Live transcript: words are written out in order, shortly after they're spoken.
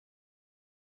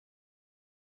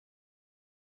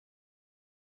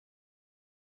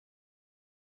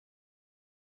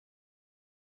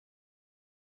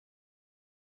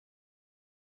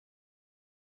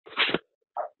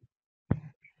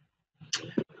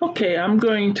Okay, I'm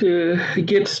going to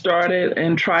get started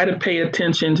and try to pay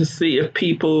attention to see if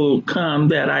people come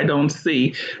that I don't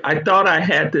see. I thought I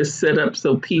had this set up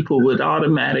so people would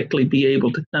automatically be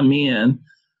able to come in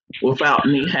without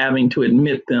me having to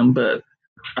admit them, but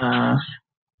uh,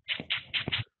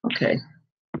 okay.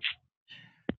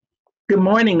 Good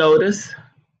morning, Otis.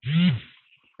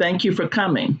 Thank you for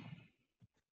coming.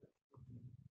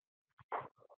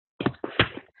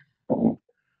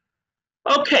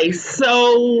 Okay,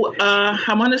 so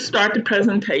I want to start the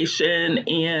presentation,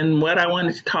 and what I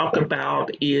wanted to talk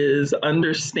about is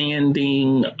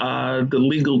understanding the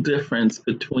legal difference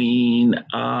between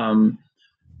what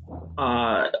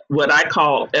I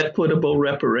call equitable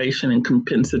reparation and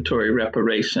compensatory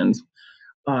reparations.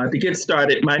 To get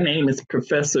started, my name is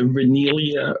Professor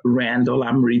Vernelia Randall.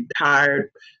 I'm a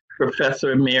retired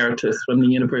professor emeritus from the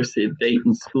University of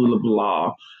Dayton School of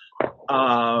Law.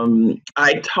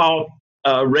 I taught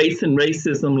race and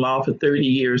racism law for 30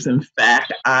 years. In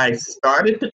fact, I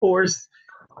started the course,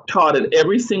 taught it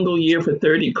every single year for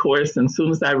 30 courses, and as soon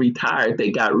as I retired,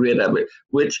 they got rid of it,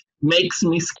 which makes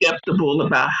me skeptical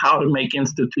about how to make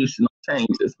institutional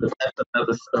changes, but that's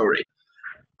another story.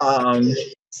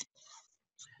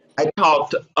 I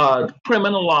taught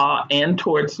criminal law and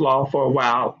torts law for a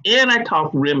while, and I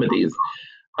taught remedies.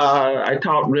 I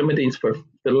taught remedies for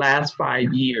the last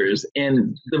 5 years,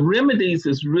 and the remedies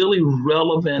is really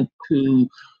relevant to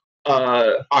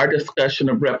our discussion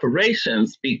of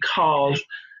reparations because,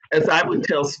 as I would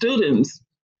tell students,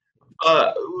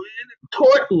 uh,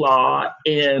 tort law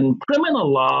and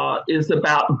criminal law is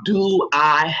about, do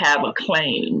I have a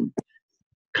claim?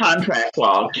 Contract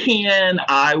law, can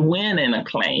I win in a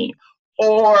claim?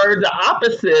 Or the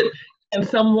opposite, can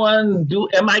someone do,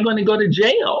 am I going to go to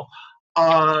jail?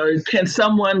 Can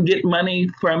someone get money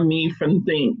from me from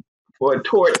things for a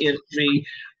tort injury?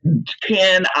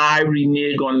 Can I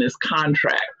renege on this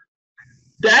contract?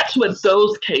 That's what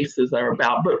those cases are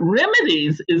about. But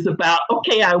remedies is about,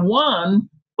 okay, I won.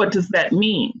 What does that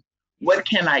mean? What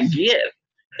can I get?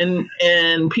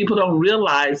 And people don't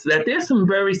realize that there's some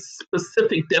very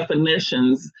specific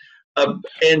definitions of,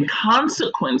 and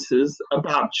consequences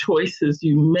about choices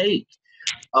you make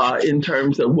in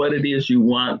terms of what it is you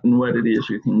want and what it is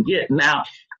you can get. Now,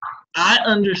 I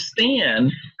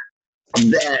understand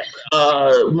that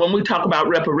when we talk about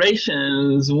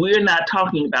reparations, we're not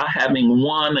talking about having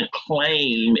won a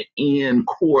claim in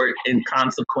court and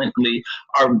consequently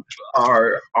are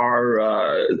are are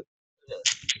uh,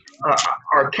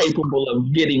 are capable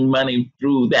of getting money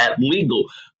through that legal.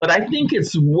 But I think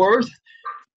it's worth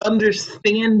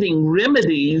understanding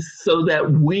remedies so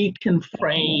that we can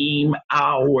frame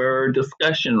our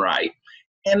discussion right.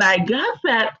 And I got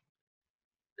that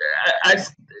I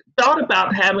thought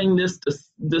about having this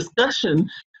discussion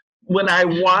when I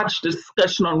watched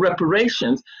discussion on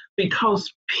reparations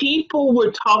because people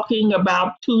were talking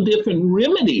about two different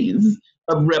remedies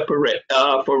of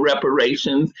for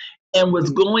reparations and was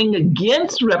going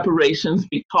against reparations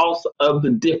because of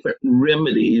the different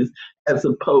remedies as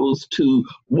opposed to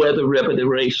whether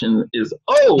reparation is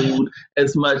owed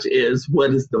as much as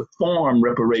what is the form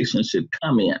reparation should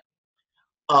come in.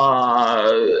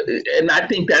 And I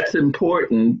think that's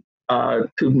important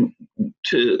to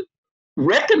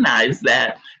recognize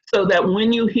that, so that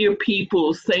when you hear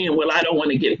people saying, "Well, I don't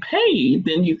want to get paid,"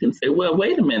 then you can say, "Well,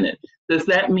 wait a minute. Does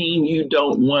that mean you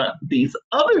don't want these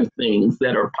other things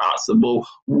that are possible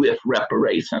with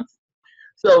reparations?"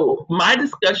 So my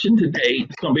discussion today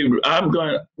is going to be, I'm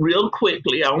going to real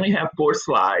quickly, I only have 4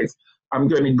 slides. I'm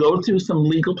going to go through some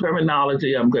legal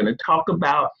terminology. I'm going to talk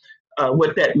about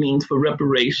what that means for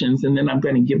reparations, and then I'm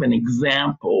going to give an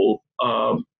example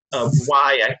of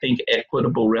why I think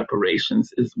equitable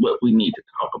reparations is what we need to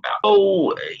talk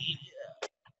about.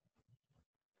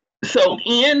 So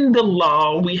in the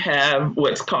law, we have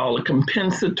what's called a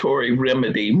compensatory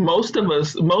remedy. Most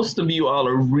of you all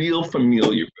are real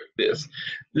familiar with this.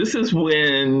 This is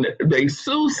when they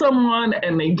sue someone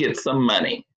and they get some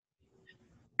money.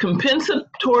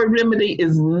 Compensatory remedy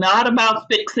is not about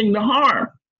fixing the harm.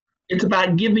 It's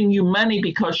about giving you money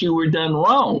because you were done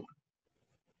wrong.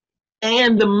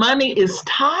 And the money is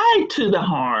tied to the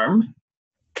harm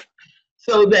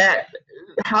so that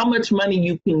how much money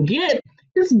you can get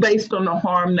is based on the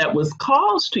harm that was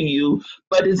caused to you,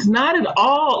 but it's not at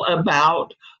all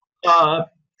about,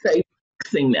 say,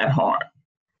 fixing that harm.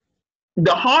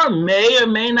 The harm may or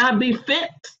may not be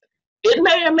fixed. It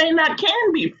may or may not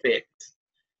can be fixed.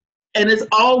 And it's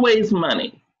always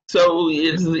money. So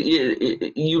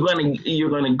you're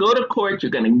gonna go to court.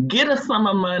 You're gonna get a sum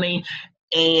of money,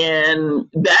 and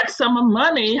that sum of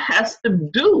money has to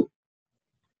do.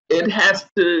 It has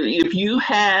to, if you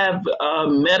have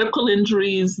medical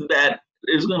injuries that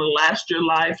is going to last your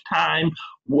lifetime,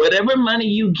 whatever money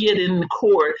you get in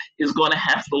court is going to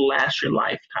have to last your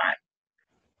lifetime.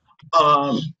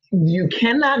 Um, you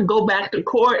cannot go back to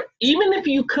court, even if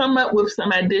you come up with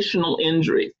some additional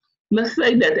injuries. Let's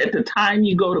say that at the time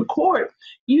you go to court,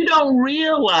 you don't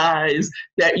realize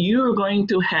that you're going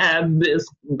to have this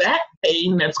back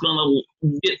pain that's going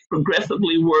to get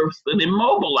progressively worse and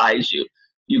immobilize you.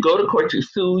 You go to court, you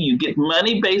sue, you get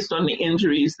money based on the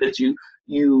injuries that you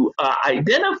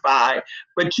identify,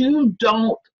 but you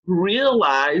don't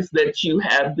realize that you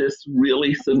have this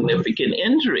really significant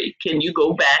injury. Can you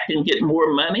go back and get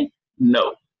more money?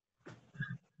 No.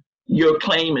 Your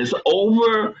claim is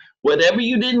over. Whatever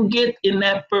you didn't get in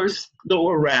that first go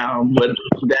around, but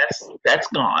that's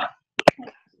gone.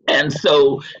 And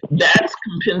so that's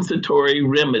compensatory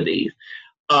remedies.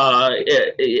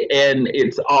 And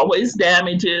it's always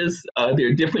damages. There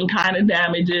are different kind of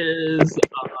damages,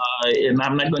 and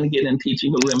I'm not going to get into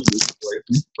teaching the remedies for it,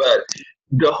 but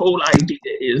the whole idea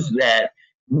is that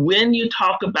when you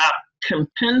talk about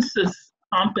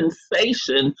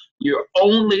compensation, you're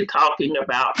only talking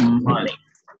about money.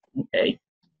 Okay.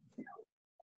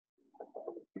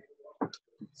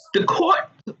 The court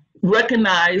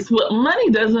recognized, well, money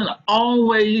doesn't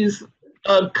always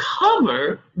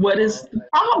cover what is the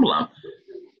problem.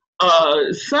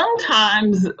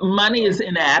 Sometimes money is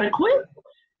inadequate.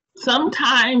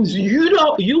 Sometimes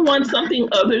you want something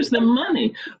other than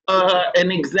money.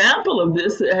 An example of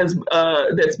this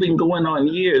that's been going on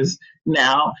years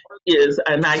now is,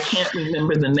 and I can't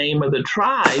remember the name of the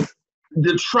tribe.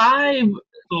 The tribe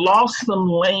lost some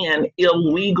land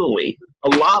illegally, a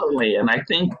lot of land. I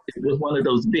think it was one of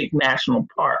those big national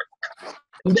parks.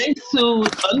 They sued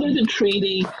under the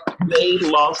treaty. They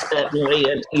lost that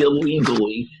land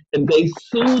illegally, and they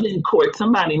sued in court.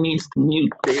 Somebody needs to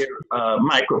mute their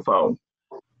microphone.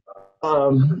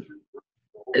 The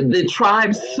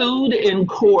tribe sued in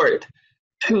court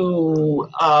to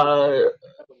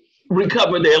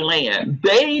recover their land.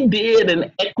 They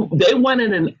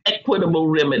wanted an equitable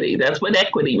remedy. That's what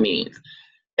equity means.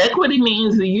 Equity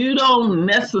means that you don't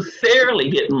necessarily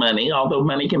get money, although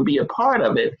money can be a part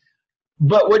of it.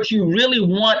 But what you really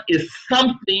want is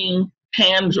something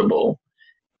tangible.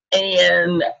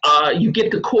 And you get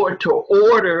the court to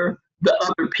order the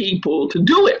other people to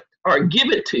do it or give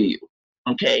it to you.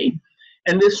 Okay.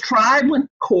 And this tribe went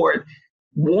to court,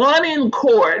 won in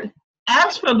court,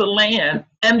 asked for the land,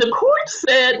 and the court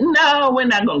said, no, we're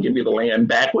not going to give you the land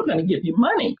back. We're going to give you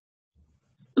money.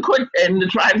 The court and the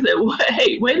tribe said, well,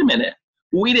 hey, wait a minute.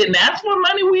 We didn't ask for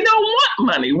money. We don't want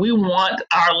money. We want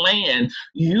our land.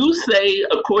 You say,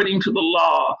 according to the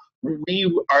law, we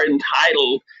are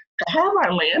entitled to have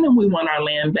our land and we want our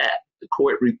land back. The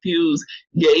court refused,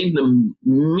 gave them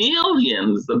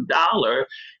millions of dollars.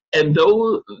 And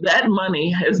though that money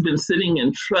has been sitting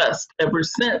in trust ever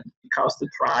since because the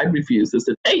tribe refuses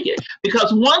to take it.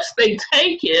 Because once they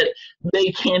take it,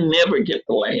 they can never get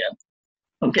the land.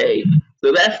 Okay,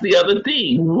 so that's the other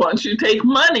thing. Once you take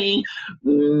money,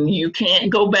 you can't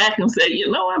go back and say,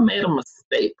 you know, I made a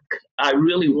mistake. I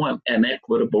really want an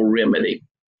equitable remedy.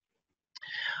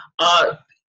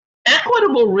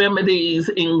 Equitable remedies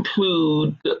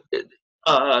include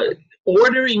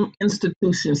ordering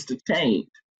institutions to change.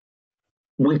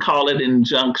 We call it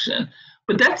injunction.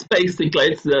 But that's basically,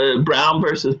 it's the Brown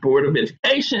versus Board of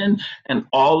Education and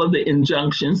all of the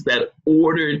injunctions that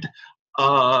ordered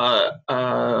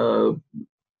order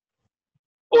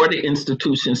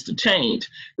institutions to change.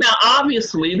 Now,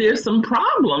 obviously, there's some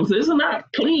problems. It's not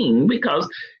clean because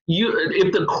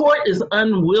if the court is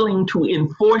unwilling to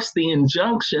enforce the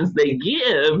injunctions they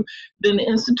give, then the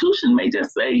institution may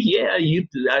just say, yeah,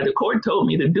 the court told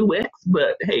me to do X,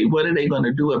 but hey, what are they going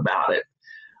to do about it?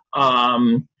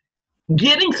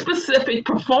 Getting specific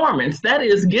performance, that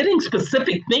is getting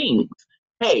specific things.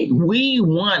 Hey, we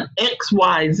want X,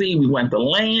 Y, Z. We want the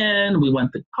land, we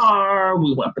want the car,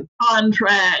 we want the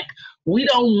contract. We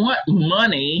don't want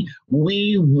money.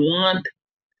 We want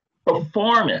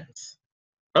performance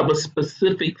of a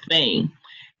specific thing. And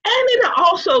it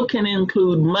also can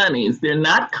include monies. They're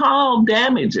not called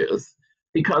damages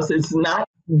because it's not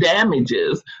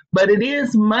damages, but it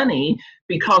is money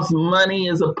because money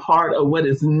is a part of what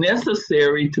is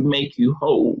necessary to make you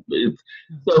whole.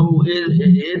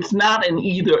 It's not an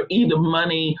either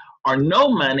money or no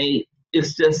money.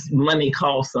 It's just money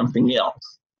called something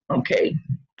else. Okay.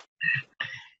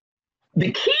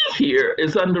 The key here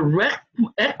is under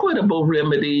equitable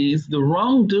remedies, the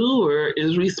wrongdoer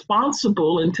is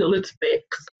responsible until it's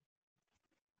fixed.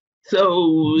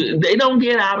 So they don't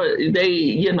get out of,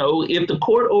 if the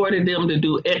court ordered them to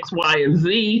do X, Y, and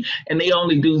Z, and they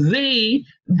only do Z,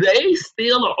 they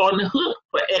still are on the hook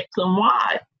for X and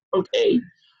Y. Okay.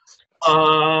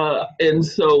 And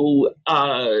so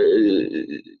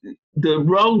the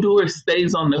wrongdoer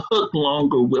stays on the hook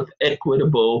longer with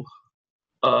equitable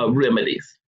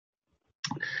remedies.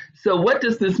 So, what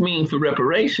does this mean for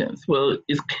reparations? Well,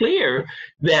 it's clear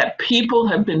that people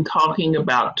have been talking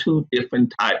about two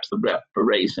different types of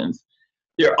reparations.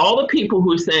 There are all the people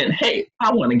who are saying, hey,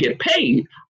 I want to get paid.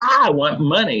 I want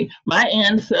money. My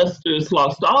ancestors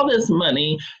lost all this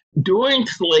money during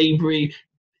slavery,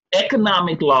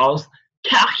 economic loss.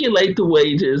 Calculate the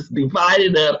wages, divide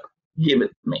it up, give it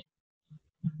to me.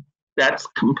 That's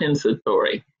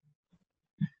compensatory.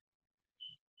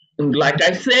 Like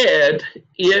I said,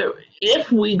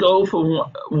 if we go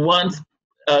for once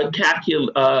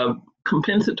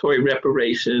compensatory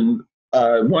reparation,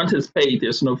 once it's paid,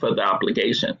 there's no further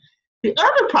obligation. The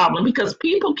other problem, because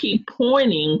people keep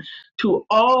pointing to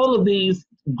all of these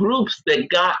groups that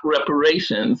got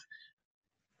reparations,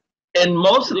 and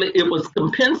mostly it was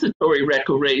compensatory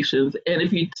reparations, and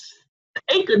if you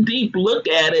take a deep look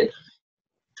at it,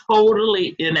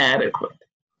 totally inadequate.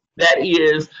 That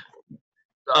is,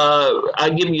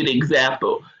 I'll give you the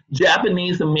example.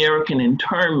 Japanese American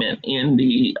internment in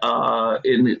the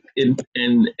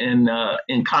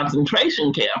in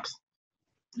concentration camps.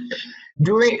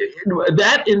 During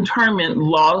that internment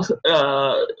loss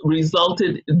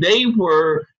resulted, they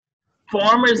were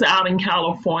farmers out in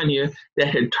California that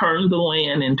had turned the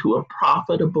land into a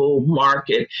profitable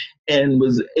market and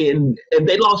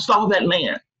they lost all that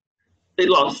land. They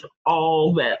lost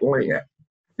all that land.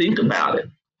 Think about it.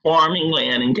 Farming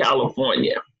land in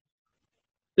California.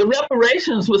 The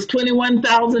reparations was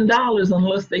 $21,000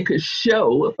 unless they could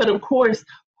show. But of course,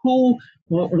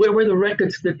 where were the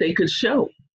records that they could show?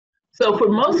 So for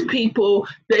most people,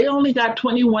 they only got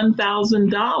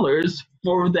 $21,000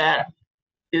 for that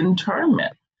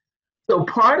internment. So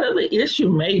part of the issue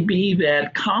may be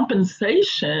that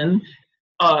compensation,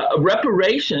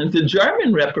 reparations, the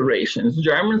German reparations,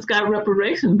 Germans got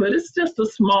reparations, but it's just a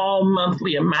small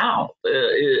monthly amount.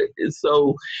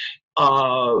 So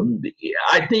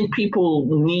I think people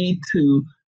need to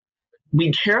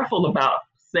be careful about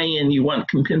saying you want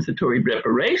compensatory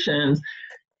reparations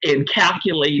and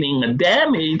calculating the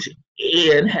damage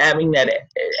and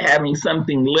having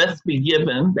something less be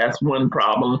given. That's one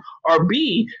problem. Or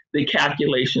B, the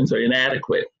calculations are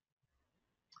inadequate.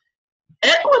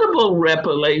 Equitable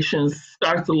reparations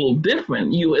starts a little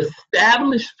different. You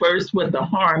establish first what the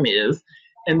harm is,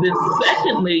 and then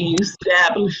secondly, you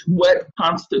establish what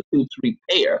constitutes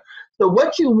repair. So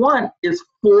what you want is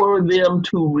for them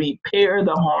to repair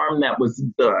the harm that was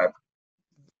done.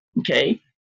 Okay?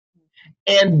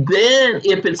 And then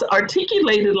if it's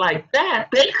articulated like that,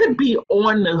 they could be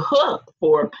on the hook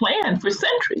for a plan for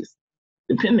centuries,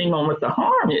 depending on what the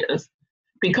harm is.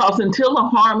 Because until the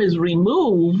harm is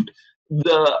removed,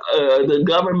 the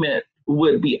government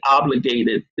would be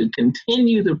obligated to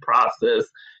continue the process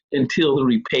until the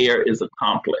repair is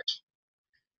accomplished.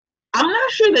 I'm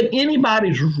not sure that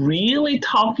anybody's really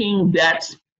talking that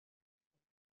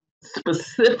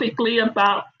specifically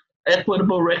about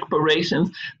equitable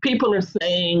reparations. People are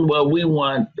saying, well, we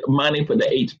want money for the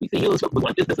HBCUs, we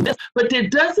want this and this, but there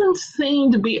doesn't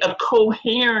seem to be a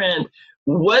coherent,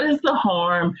 what is the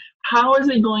harm, how is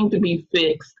it going to be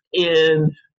fixed,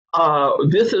 and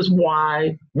this is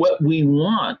why what we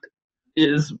want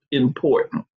is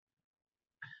important.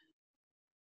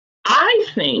 I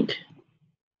think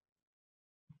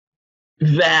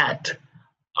that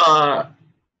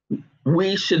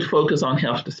we should focus on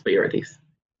health disparities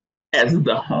as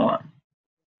the harm,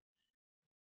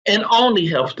 and only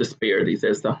health disparities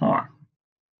as the harm.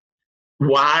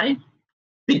 Why?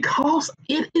 Because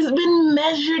it has been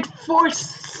measured for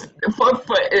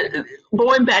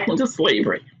going back into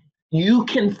slavery. You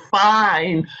can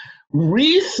find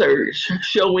research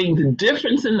showing the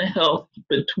difference in the health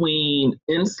between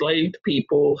enslaved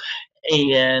people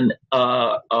and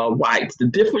whites, the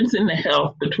difference in the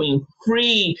health between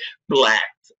free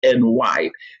blacks and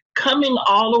white, coming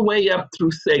all the way up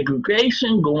through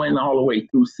segregation, going all the way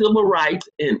through civil rights,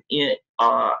 and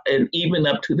even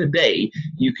up to today,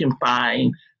 you can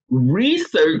find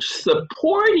research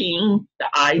supporting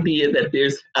the idea that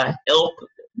there's a health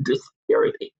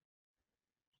disparity.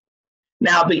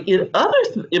 Now, the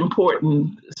other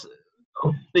important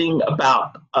thing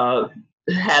about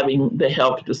having the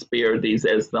health disparities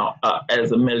as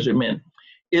a measurement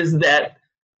is that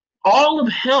all of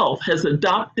health has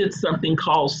adopted something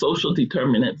called social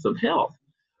determinants of health,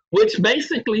 which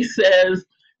basically says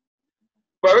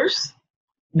First,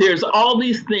 there's all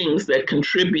these things that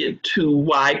contribute to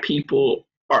why people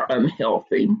are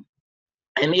unhealthy.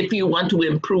 And if you want to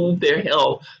improve their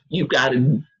health, you've got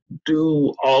to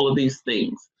do all of these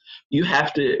things. You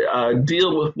have to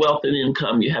deal with wealth and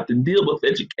income. You have to deal with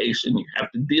education. You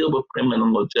have to deal with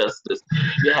criminal justice.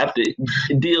 You have to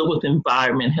deal with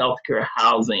environment, healthcare,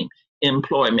 housing,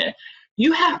 employment.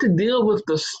 You have to deal with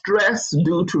the stress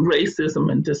due to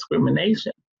racism and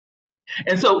discrimination.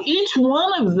 And so each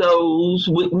one of those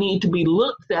would need to be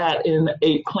looked at in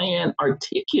a plan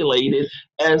articulated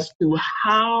as to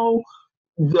how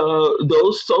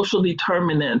those social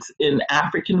determinants in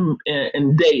African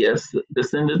and Deus,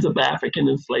 descendants of African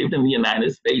enslaved in the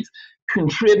United States,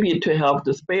 contribute to health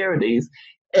disparities.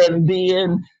 And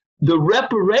then the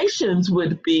reparations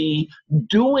would be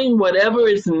doing whatever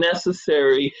is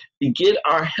necessary to get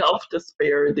our health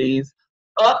disparities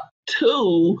up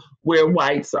to where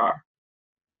whites are.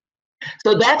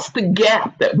 So that's the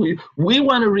gap that we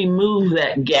want to remove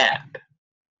that gap.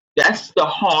 That's the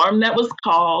harm that was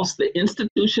caused, the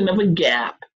institution of a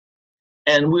gap.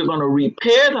 And we're going to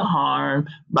repair the harm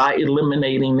by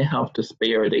eliminating the health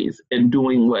disparities and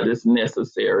doing what is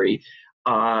necessary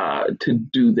to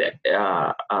do that.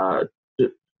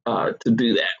 To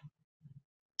do that.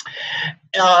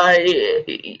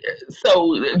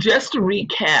 So just to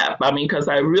recap, I mean, because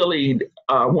I really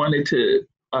wanted to,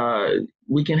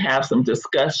 we can have some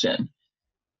discussion.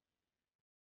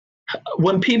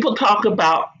 When people talk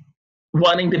about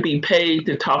wanting to be paid,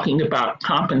 they're talking about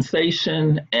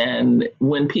compensation. And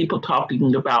when people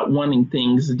talking about wanting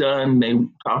things done, they're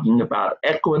talking about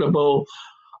equitable.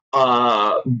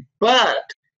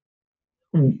 But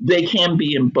they can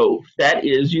be in both. That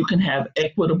is, you can have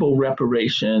equitable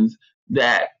reparations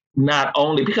that not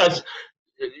only, because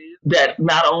that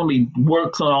not only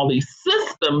works on all these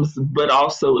systems, but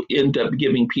also end up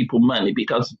giving people money,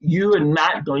 because you are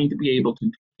not going to be able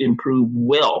to improve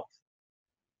wealth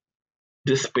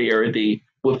disparity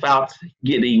without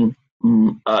getting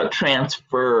a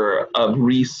transfer of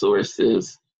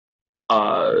resources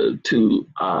to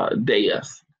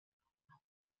Deus.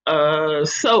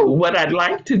 So what I'd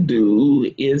like to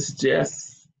do is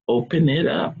just open it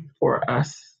up for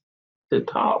us to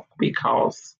talk,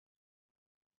 because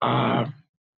I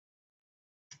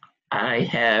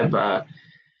have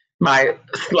my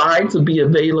slides will be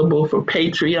available for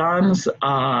Patreons.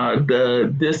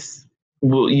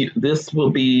 This will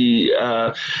be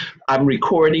I'm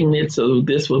recording it, so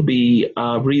this will be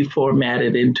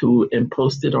reformatted into and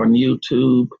posted on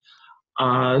YouTube.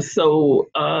 So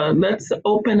let's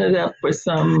open it up for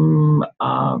some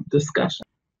discussion.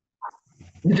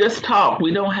 Just talk.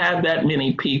 We don't have that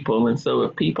many people, and so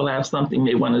if people have something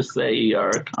they want to say or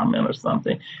a comment or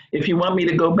something, if you want me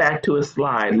to go back to a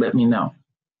slide, let me know.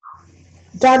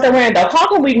 Dr. Randolph, how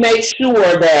can we make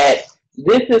sure that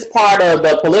this is part of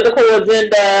the political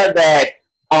agenda, that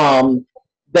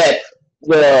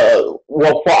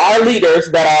for our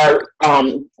leaders that are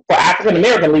for African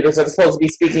American leaders that are supposed to be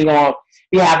speaking on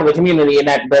behalf of the community, and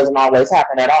that doesn't always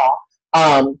happen at all,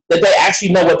 that they actually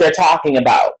know what they're talking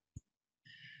about?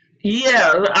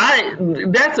 Yeah,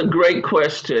 that's a great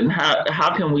question.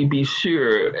 How can we be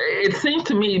sure? It seems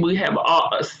to me we have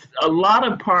a lot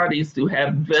of parties who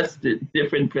have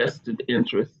different vested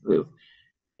interests.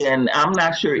 And I'm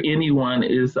not sure anyone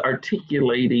is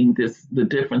articulating the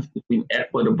difference between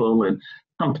equitable and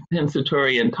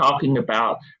compensatory and talking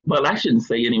about, well, I shouldn't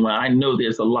say anyone. I know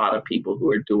there's a lot of people who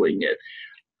are doing it.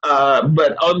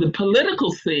 But on the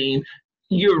political scene,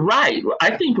 you're right.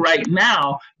 I think right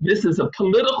now, this is a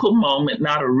political moment,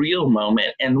 not a real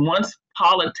moment. And once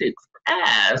politics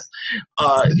pass,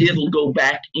 it'll go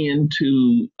back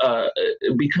into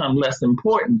become less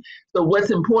important. So what's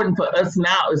important for us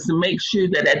now is to make sure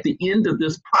that at the end of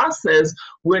this process,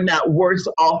 we're not worse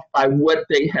off by what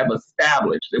they have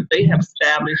established. If they have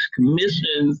established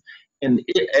commissions and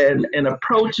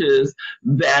approaches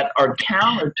that are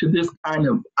counter to this kind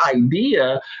of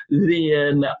idea,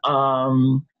 then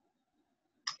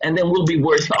and then we'll be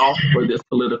worse off for this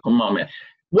political moment.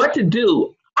 What to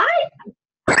do?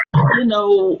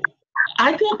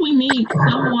 I think we need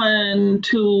someone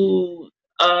to,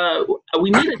 we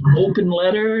need an open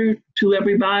letter to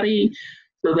everybody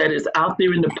so that it's out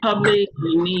there in the public.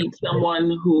 We need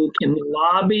someone who can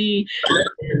lobby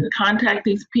and contact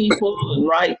these people and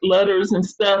write letters and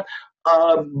stuff.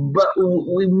 But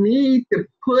we need to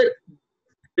put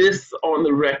this on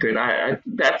the record.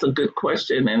 That's a good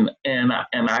question, and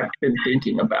I've been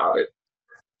thinking about it.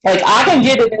 Like, I can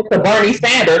get it into Bernie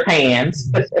Sanders'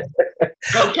 hands.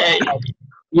 Okay.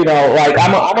 You know, like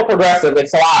I'm a progressive, and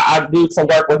so I do some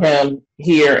work with him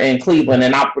here in Cleveland,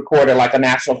 and I've recorded like a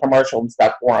national commercial and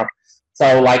stuff for him.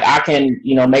 So like I can,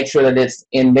 you know, make sure that it's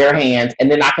in their hands,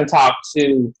 and then I can talk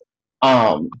to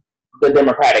um, the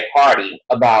Democratic Party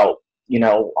about, you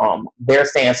know, their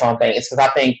stance on things, because I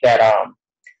think that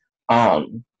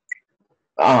um,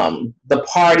 the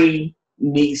party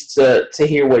needs to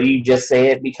hear what you just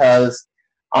said, because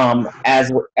as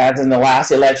in the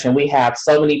last election, we have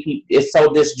so many people. It's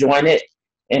so disjointed,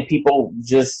 and people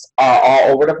just are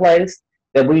all over the place,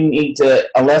 that we need to,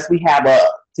 unless we have a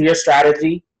clear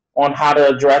strategy on how to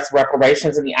address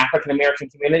reparations in the African American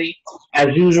community,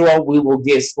 as usual, we will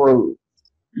get screwed.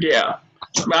 Yeah,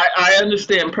 I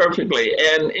understand perfectly,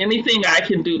 and anything I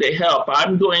can do to help,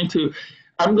 I'm going to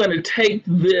take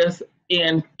this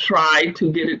and try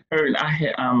to get it turned.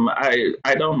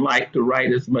 I don't like to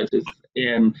write as much as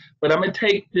but I'm going to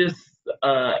take this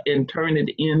and turn it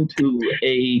into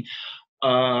a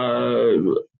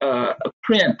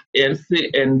print and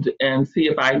see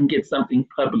if I can get something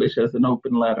published as an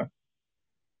open letter.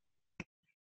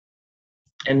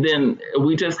 And then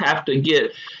we just have to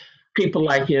get people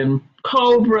like in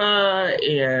Cobra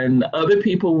and other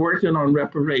people working on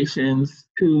reparations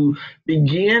to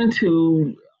begin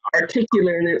to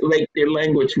articulate their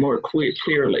language more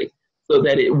clearly, so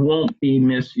that it won't be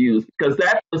misused. Because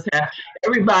that was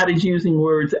everybody's using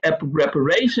words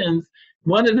reparations.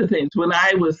 One of the things when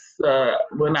I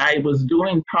was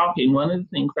doing talking, one of the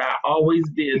things I always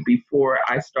did before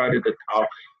I started to talk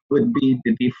would be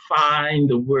to define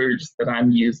the words that I'm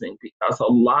using, because a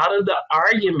lot of the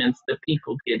arguments that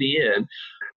people get in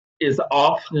is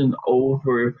often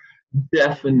over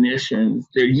definitions.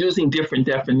 They're using different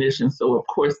definitions, so of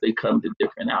course they come to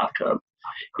different outcomes.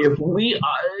 If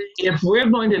we're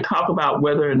going to talk about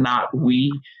whether or not we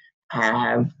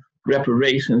have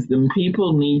reparations, then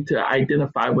people need to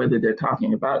identify whether they're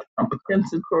talking about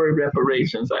compensatory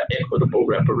reparations or equitable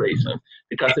reparations,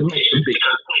 because it makes a big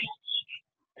difference.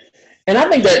 And I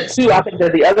think that too. I think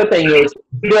that the other thing is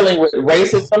dealing with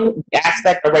racism, the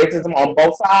aspect of racism on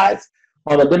both sides.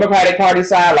 On the Democratic Party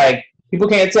side, like people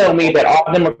can't tell me that all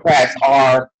Democrats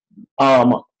are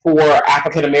for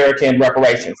African American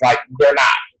reparations. Like they're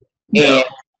not. And No.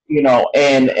 you know,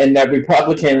 and that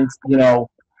Republicans, you know,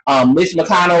 Mitch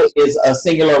McConnell is a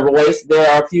singular voice. There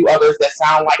are a few others that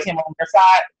sound like him on their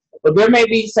side, but there may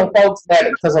be some folks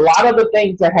that, because a lot of the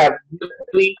things that have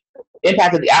really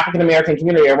impacted the African American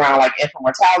community around like infant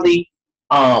mortality,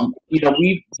 you know,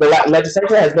 the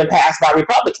legislature has been passed by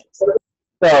Republicans.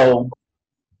 So,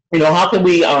 you know, how can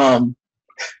we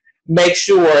make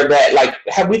sure that, like,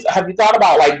 have you thought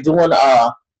about like doing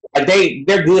like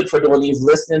they're good for doing these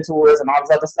listening tours and all this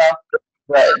other stuff,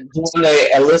 but doing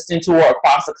a listening tour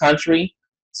across the country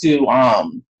to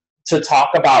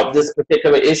talk about this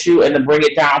particular issue and to bring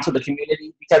it down to the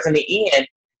community, because in the end,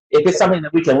 if it's something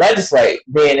that we can legislate,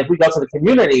 then if we go to the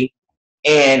community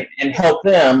and help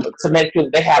them to make sure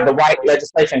that they have the right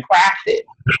legislation crafted,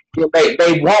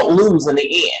 they won't lose in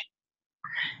the end.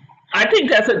 I think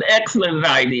that's an excellent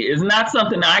idea. It's not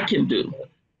something I can do.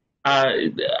 I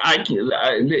can,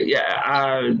 yeah,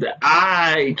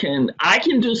 I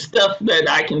can do stuff that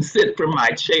I can sit from my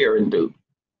chair and do.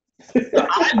 So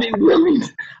willing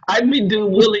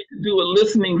to do a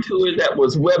listening tour that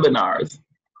was webinars.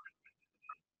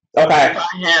 Okay. If I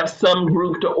have some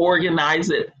group to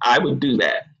organize it, I would do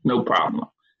that. No problem.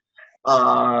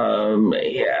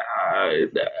 Yeah.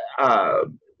 Uh,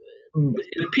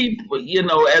 People, you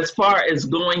know, as far as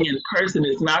going in person,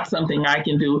 it's not something I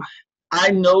can do.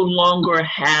 I no longer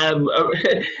have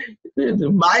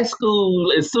my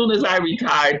school. As soon as I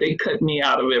retired, they cut me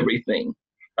out of everything,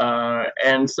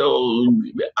 and so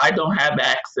I don't have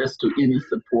access to any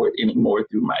support anymore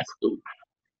through my school.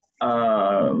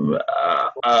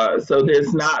 So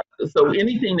there's not, so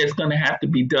anything that's going to have to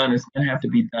be done is going to have to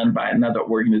be done by another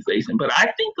organization. But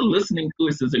I think the listening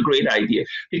course is a great idea,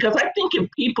 because I think if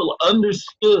people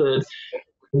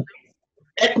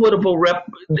equitable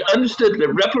understood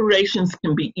that reparations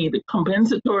can be either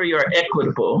compensatory or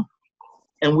equitable,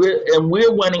 and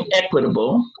we're wanting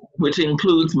equitable, which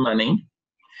includes money,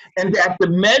 and that the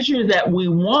measure that we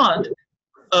want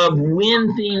of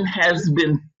when thing has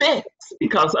been fixed,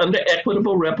 because under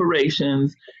equitable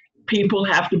reparations, people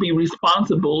have to be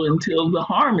responsible until the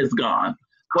harm is gone.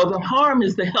 Well, the harm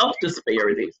is the health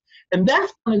disparities, and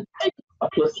that's going to take a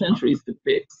couple of centuries to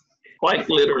fix, quite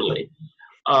literally.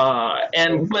 But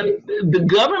the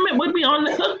government would be on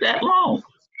the hook that long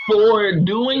for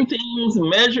doing things,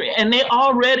 measuring, and they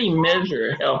already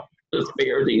measure health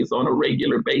disparities on a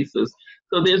regular basis.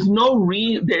 So there's no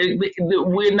we're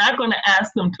not going to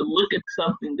ask them to look at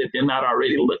something that they're not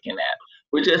already looking at.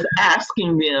 We're just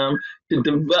asking them to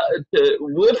develop,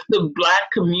 with the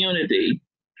Black community,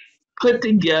 put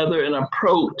together an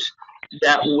approach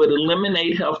that would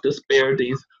eliminate health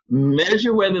disparities,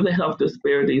 measure whether the health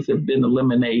disparities have been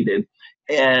eliminated,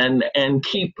 and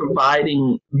keep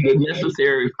providing the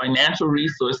necessary financial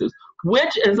resources,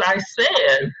 which, as I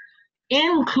said,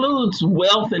 includes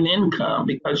wealth and income,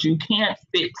 because you can't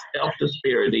fix health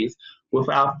disparities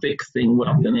without fixing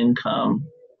wealth and income,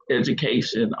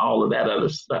 education, all of that other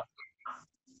stuff.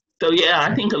 So yeah,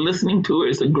 I think a listening tour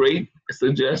is a great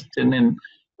suggestion, and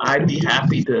I'd be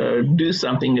happy to do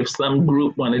something if some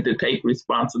group wanted to take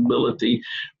responsibility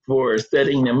for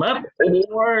setting them up,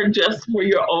 or just for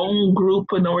your own group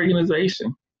and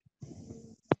organization.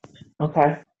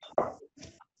 Okay.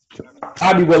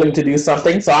 I'd be willing to do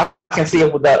something, so I can see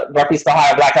it with the Northeast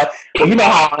Ohio Black Health. Well, you know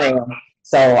how I am,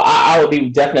 so I would be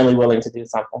definitely willing to do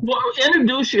something. Well,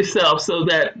 introduce yourself so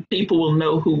that people will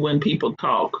know who when people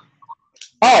talk.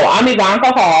 Oh, I'm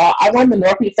Ivanka Hall. I run the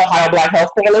Northeast Ohio Black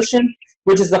Health Coalition,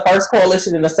 which is the first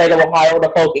coalition in the state of Ohio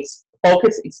to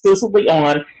focus exclusively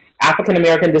on African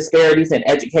American disparities in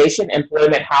education,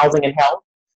 employment, housing, and health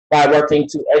by working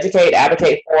to educate,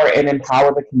 advocate for, and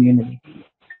empower the community.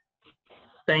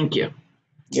 Thank you.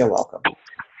 You're welcome.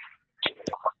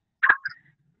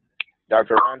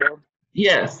 Dr. Rondo?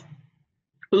 Yes.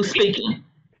 Who's speaking?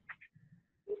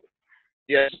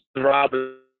 Yes,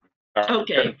 Robin.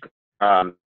 Okay.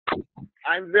 I'm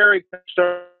very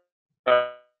concerned.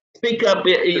 Speak up.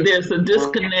 There's a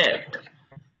disconnect.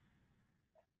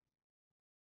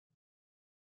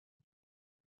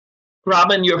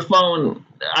 Robin, your phone,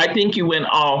 I think you went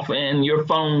off and your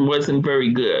phone wasn't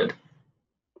very good.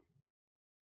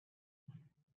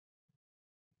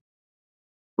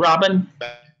 Robin?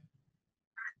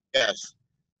 Yes.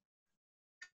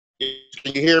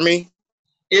 Can you hear me?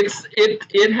 It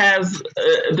has,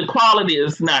 the quality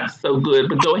is not so good,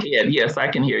 but go ahead. Yes, I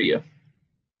can hear you.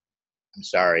 I'm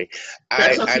sorry.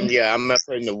 Okay. I'm up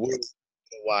in the woods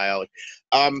for a while.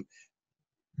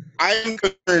 I'm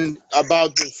concerned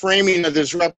about the framing of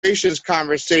this reparations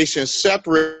conversation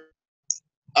separate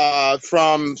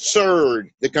from CERD,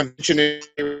 the Convention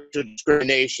Against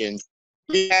Discrimination.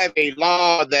 We have a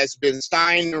law that's been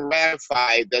signed and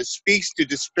ratified that speaks to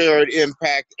disparate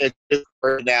impact and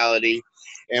disproportionality.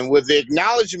 And with the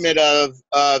acknowledgement of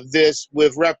this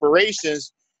with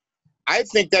reparations, I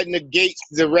think that negates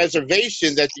the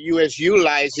reservation that the U.S.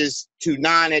 utilizes to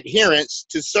non-adherence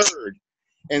to CERD.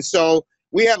 And so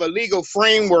we have a legal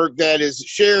framework that is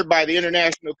shared by the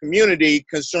international community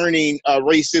concerning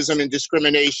racism and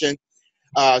discrimination,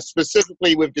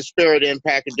 specifically with disparate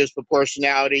impact and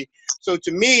disproportionality. So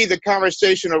to me, the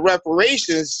conversation of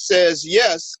reparations says,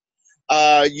 yes,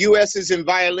 U.S. is in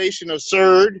violation of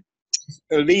CERD,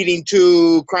 leading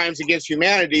to crimes against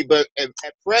humanity, but at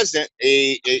present,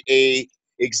 a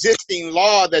existing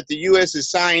law that the U.S. is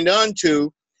signed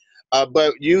onto,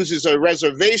 but uses a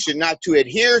reservation not to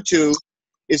adhere to,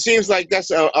 it seems like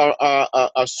that's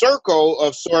a circle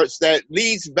of sorts that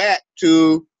leads back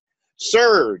to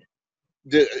CERD.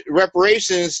 The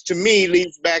reparations, to me,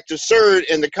 leads back to CERD,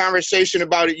 and the conversation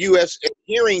about the U.S.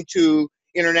 adhering to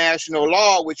international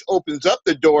law, which opens up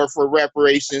the door for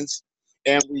reparations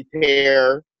and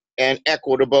repair and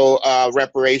equitable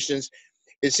reparations.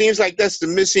 It seems like that's the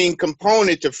missing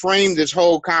component to frame this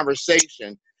whole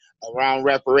conversation around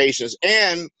reparations.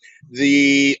 And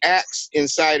the acts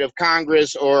inside of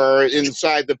Congress or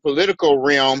inside the political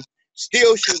realm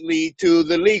still should lead to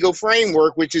the legal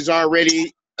framework, which is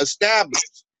already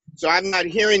established. So I'm not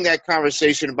hearing that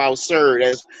conversation about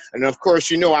CERD. And of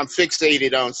course, you know I'm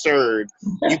fixated on CERD.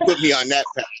 You put me on that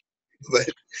path. But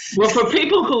well, for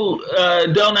people who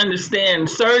don't understand,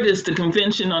 CERD is the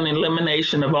Convention on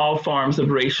Elimination of All Forms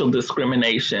of Racial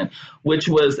Discrimination, which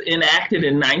was enacted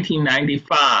in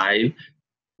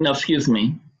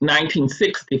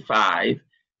 1965.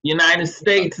 United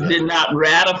States did not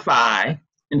ratify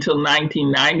until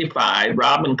 1995.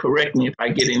 Robin, correct me if I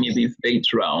get any of these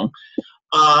dates wrong.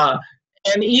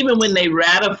 And even when they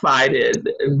ratified it,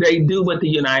 they do what the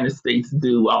United States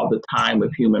do all the time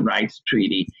with human rights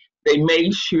treaty. They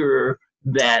made sure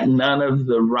that none of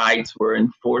the rights were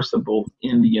enforceable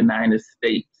in the United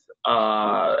States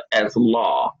as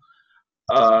law.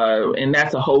 And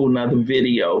that's a whole nother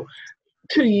video.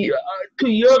 To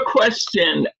your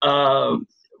question, Robin,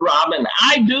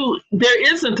 there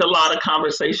isn't a lot of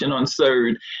conversation on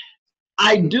CERD.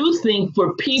 I do think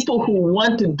for people who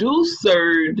want to do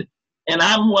CERD and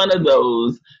I'm one of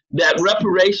those, that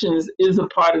reparations is a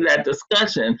part of that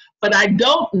discussion. But I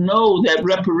don't know that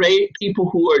people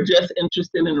who are just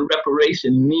interested in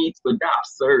reparation need to adopt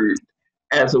CERD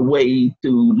as a way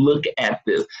to look at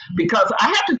this. Because I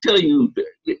have to tell you,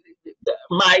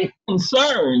 my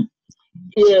concern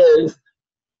is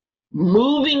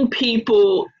moving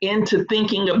people into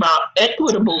thinking about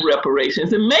equitable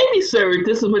reparations. And maybe, CERD,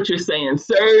 this is what you're saying,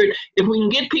 CERD, if we can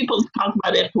get people to talk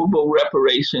about equitable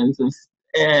reparations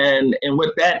and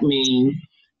what that means,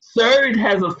 CERD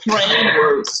has a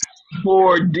framework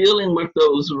for dealing with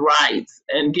those rights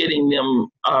and getting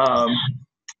them on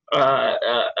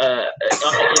an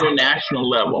international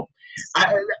level.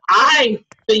 I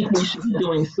think we should be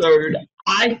doing CERD.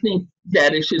 I think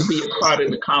that it should be a part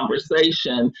of the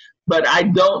conversation, but I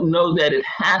don't know that it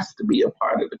has to be a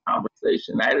part of the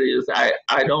conversation. That is, I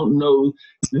don't know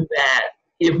that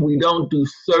if we don't do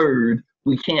CERD,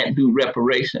 we can't do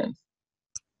reparations.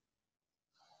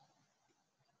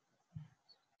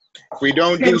 If we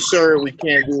don't do CERD, we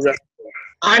can't do reparations.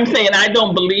 I'm saying I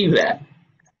don't believe that.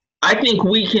 I think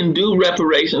we can do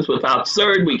reparations without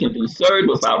CERD. We can do CERD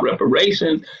without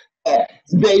reparations.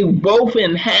 They both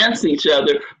enhance each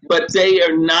other, but they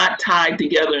are not tied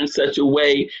together in such a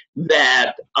way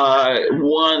that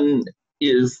one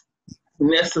is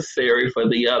necessary for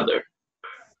the other.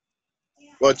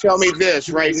 Well, tell me this.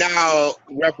 Right now,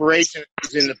 reparations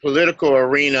is in the political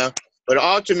arena, but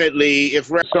ultimately,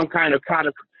 if some kind of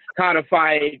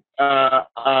codified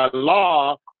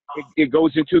law, it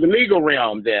goes into the legal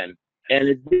realm then. And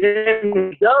it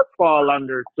then does fall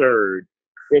under CERD.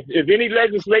 If any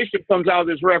legislation comes out of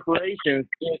this reparations,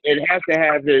 it has to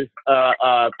have this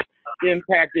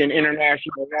impact in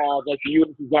international law that the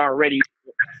U.S. has already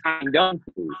signed on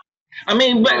to. I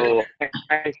mean, but So,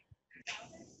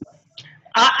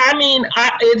 I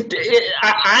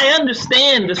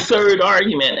understand the CERD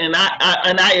argument, and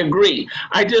I agree.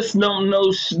 I just don't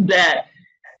know that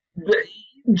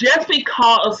just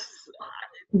because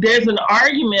there's an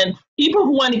argument, people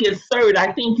who want to get CERD,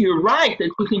 I think you're right that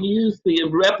you can use the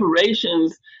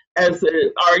reparations as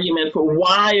an argument for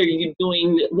why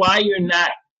you're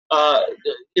not,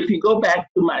 if you go back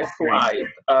to my slide,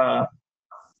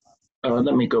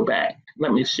 let me go back.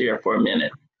 Let me share for a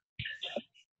minute.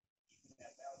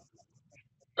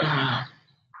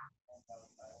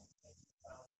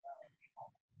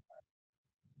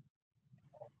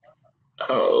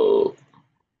 Oh,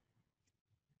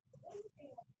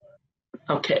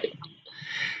 okay.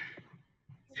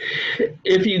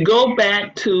 If you go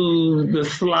back to the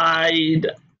slide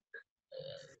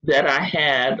that I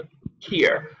had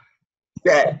here,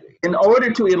 that in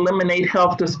order to eliminate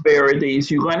health disparities,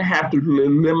 you're going to have to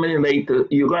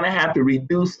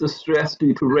reduce the stress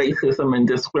due to racism and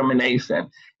discrimination.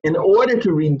 In order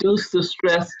to reduce the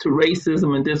stress to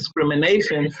racism and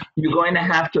discrimination, you're going to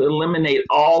have to eliminate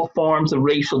all forms of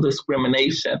racial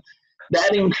discrimination.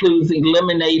 That includes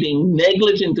eliminating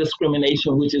negligent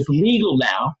discrimination, which is legal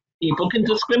now. People can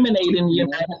discriminate in the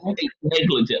United States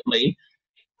negligently.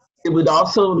 It would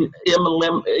also,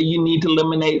 you need to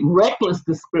eliminate reckless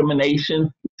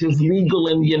discrimination, which is legal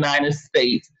in the United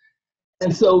States.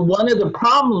 And so one of the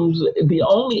problems, the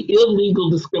only illegal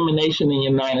discrimination in the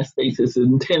United States is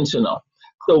intentional.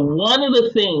 So one of the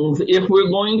things, if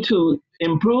we're going to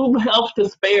improve health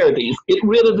disparities, get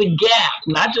rid of the gap,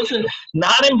 not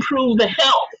improve the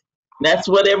health. That's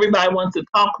what everybody wants to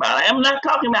talk about. I'm not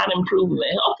talking about improving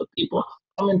the health of people.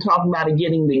 I'm talking about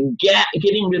getting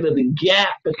rid of the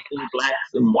gap between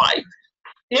blacks and whites.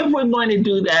 If we're going to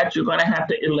do that, you're going to have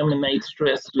to eliminate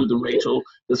stress through the racial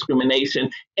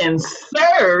discrimination. And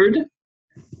CERD,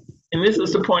 and this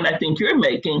is the point I think you're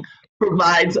making,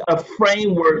 provides a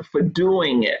framework for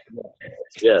doing it.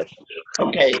 yes.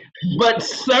 Okay, but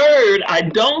CERD, I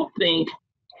don't think,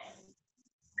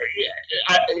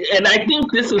 and I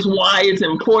think this is why it's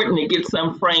important to get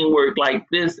some framework like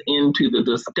this into the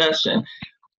discussion,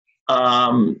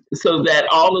 so that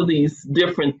all of these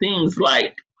different things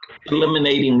like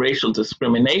eliminating racial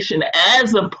discrimination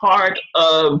as a part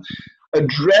of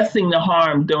addressing the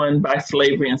harm done by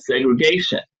slavery and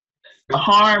segregation.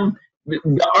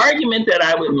 The argument that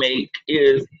I would make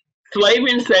is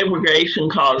slavery and segregation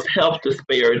cause health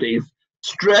disparities.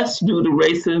 Stress due to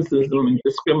racism and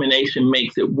discrimination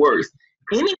makes it worse.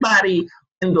 Anybody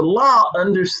in the law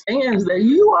understands that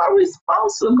you are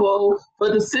responsible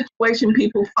for the situation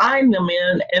people find them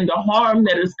in and the harm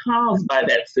that is caused by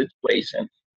that situation.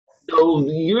 So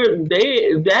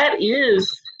that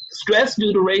is stress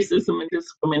due to racism and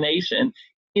discrimination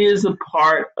is a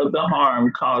part of the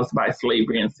harm caused by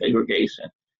slavery and segregation.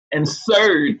 And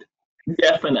CERD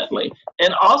Definitely.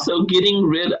 And also getting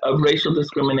rid of racial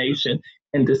discrimination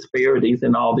and disparities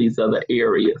in all these other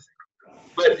areas.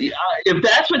 But if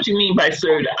that's what you mean by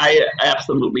CERD, I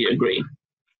absolutely agree.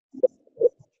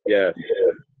 Yeah.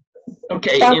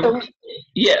 Okay. Dr.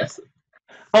 Yes.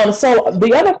 So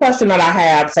the other question that I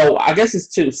have, so I guess it's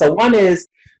two. So one is,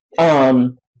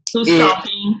 Who's if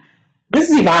talking? this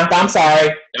is Ivanka, I'm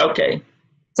sorry. Okay.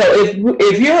 So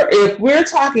if we're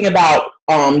talking about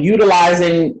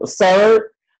utilizing CERD,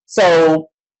 so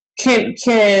can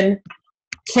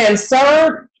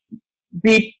CERD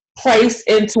be placed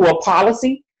into a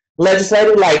policy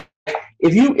legislative? Like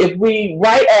if we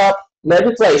write up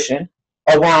legislation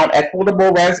around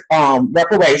equitable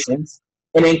reparations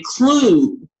and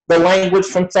include the language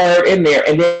from CERD in there,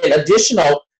 and then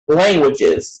additional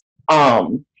languages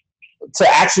to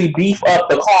actually beef up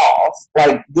the cause,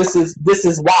 like this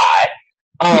is why.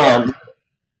 Yeah.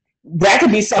 That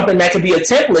could be something that could be a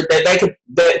template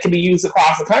that can be used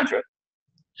across the country.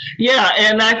 Yeah,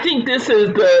 and I think this is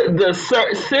the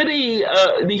city,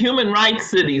 the human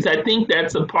rights cities. I think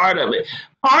that's a part of it.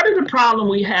 Part of the problem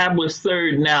we have with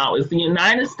CERD now is the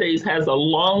United States has a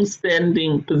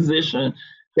long-standing position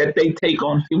that they take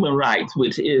on human rights,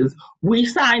 which is we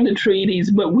sign the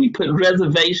treaties, but we put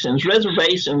reservations.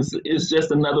 Reservations is just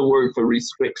another word for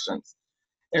restrictions.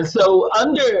 And so,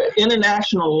 under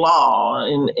international law,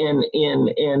 in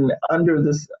under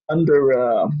this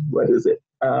what is it?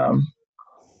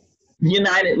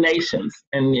 United Nations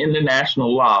and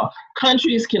international law,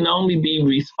 countries can only be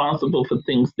responsible for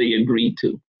things they agree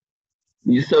to.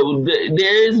 So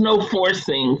there is no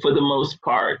forcing for the most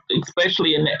part,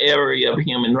 especially in the area of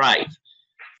human rights.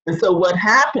 And so what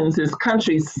happens is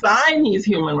countries sign these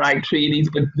human rights treaties,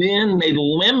 but then they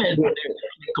limit their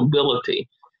applicability.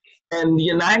 And the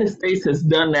United States has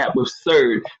done that with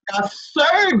CERD. Now,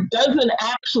 CERD doesn't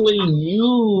actually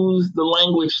use the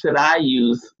language that I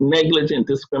use, negligent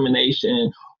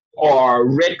discrimination or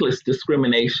reckless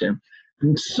discrimination.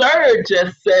 And CERD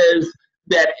just says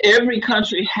that every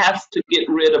country has to get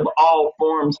rid of all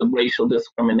forms of racial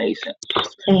discrimination.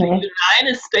 Mm-hmm. The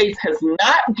United States has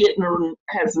not gotten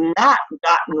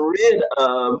rid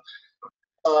of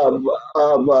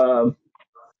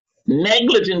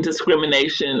negligent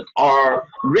discrimination or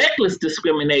reckless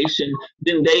discrimination,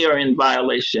 then they are in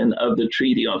violation of the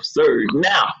Treaty of CERD.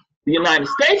 Now, the United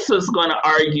States is going to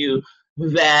argue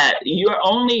that they are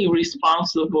only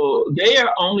responsible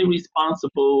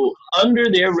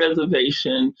under their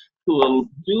reservation to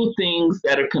do things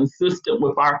that are consistent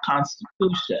with our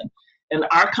Constitution. And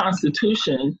our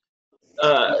Constitution,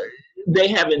 they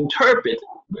have interpreted,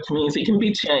 which means it can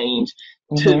be changed,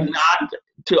 to not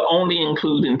to only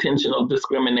include intentional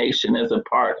discrimination as a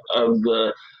part of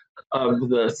the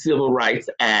Civil Rights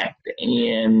Act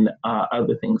and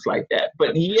other things like that.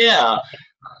 But yeah,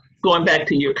 going back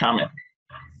to your comment,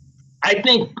 I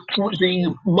think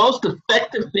the most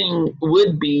effective thing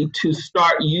would be to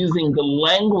start using the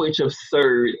language of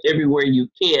CERD everywhere you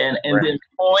can, and then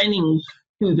pointing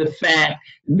to the fact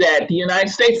that the United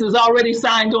States has already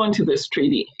signed on to this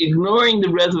treaty, ignoring the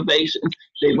reservations.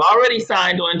 They've already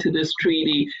signed on to this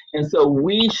treaty, and so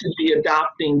we should be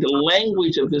adopting the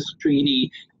language of this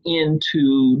treaty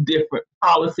into different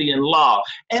policy and law.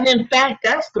 And in fact,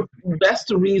 that's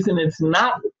the reason it's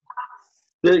not.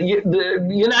 The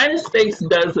United States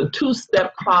does a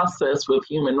two-step process with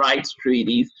human rights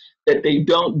treaties that they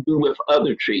don't do with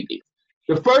other treaties.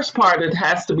 The first part, it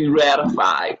has to be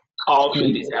ratified. All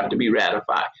treaties have to be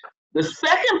ratified. The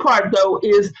second part, though,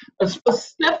 is a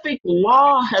specific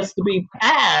law has to be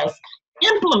passed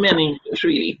implementing the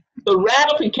treaty. The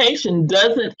ratification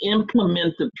doesn't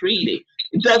implement the treaty.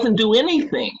 It doesn't do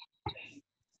anything.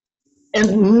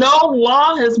 And no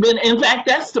law has been, in fact,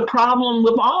 that's the problem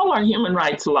with all our human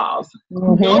rights laws.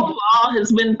 No law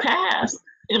has been passed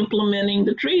implementing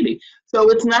the treaty. So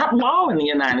it's not law in the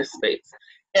United States.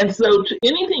 And so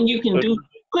anything you can do,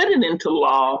 put it into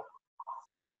law,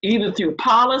 either through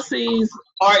policies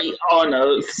or on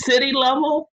a city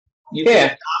level. You can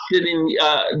adopt it in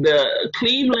the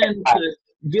Cleveland to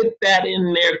get that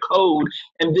in their code,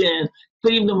 and then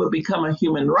Cleveland would become a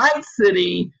human rights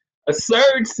city, a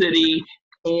CERD city,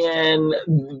 and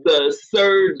the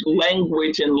CERD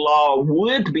language and law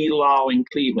would be law in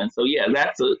Cleveland. So yeah,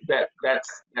 that's a good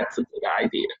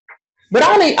idea. But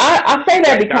I say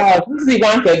that because this is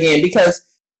Ivanka again, because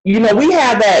we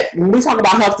have that when we talk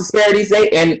about health disparities,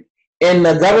 and in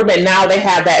the government now they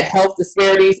have that health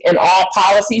disparities in all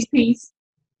policies piece.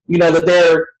 That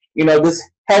they're this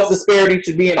health disparity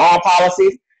should be in all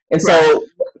policies, and so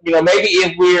maybe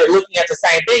if we're looking at the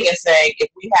same thing and saying if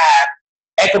we have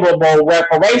equitable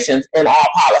reparations in all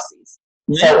policies,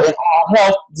 So Yeah. it's all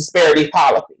health disparity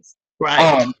policies.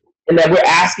 Right. And that we're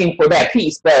asking for that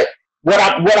piece. But what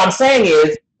I'm saying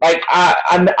is, like,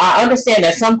 I understand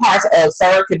that some parts of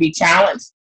CERD could be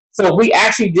challenged. So we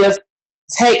actually just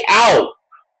take out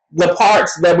the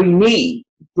parts that we need,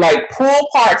 like pull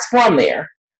parts from there,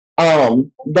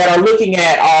 that are looking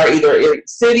at are either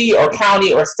city or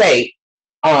county or state,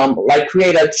 like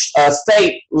create a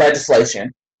state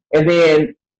legislation, and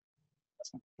then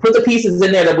put the pieces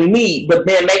in there that we need, but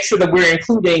then make sure that we're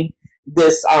including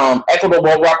this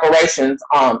equitable reparations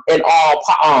in all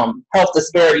health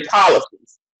disparity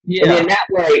policies. And then Yeah. that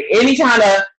way, any kind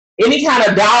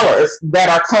of dollars that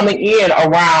are coming in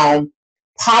around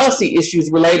policy issues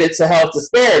related to health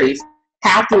disparities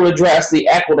have to address the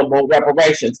equitable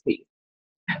reparations piece.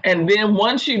 And then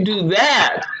once you do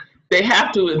that, they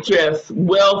have to address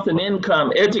wealth and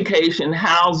income, education,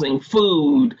 housing,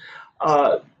 food,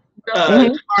 uh,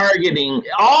 Mm-hmm. targeting.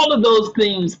 All of those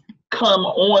things come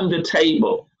on the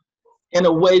table in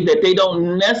a way that they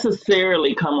don't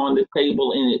necessarily come on the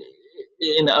table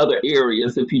in other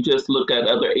areas if you just look at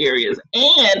other areas.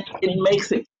 And it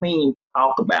makes it clean to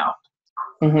talk about.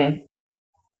 Mm-hmm.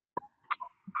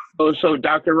 So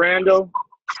Dr. Randall,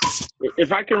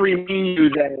 if I can remind you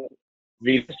that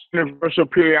the Universal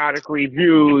Periodic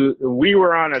Review, we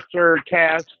were on a third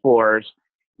task force.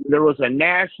 There was a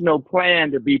national plan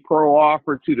to be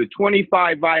pro-offered to the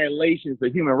 25 violations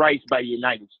of human rights by the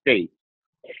United States.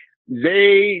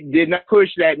 They did not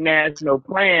push that national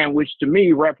plan, which to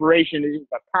me, reparation is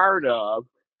a part of,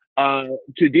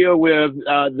 to deal with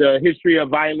the history of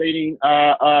violating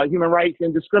human rights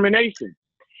and discrimination.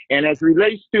 And as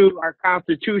relates to our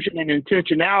Constitution and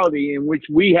intentionality, in which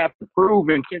we have to prove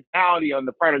intentionality on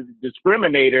the part of the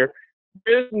discriminator,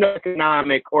 there's no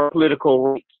economic or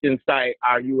political rights inside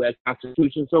our U.S.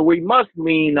 Constitution. So we must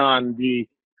lean on the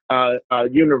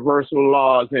universal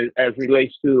laws as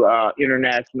relates to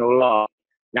international law.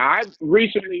 Now, I've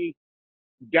recently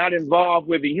got involved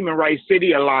with the Human Rights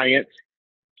City Alliance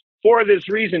for this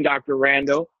reason, Dr.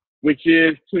 Randall, which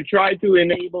is to try to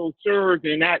enable CERD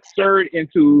and not CERD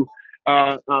into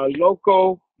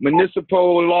local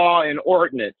municipal law and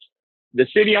ordinance. The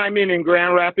city I'm in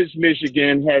Grand Rapids,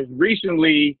 Michigan, has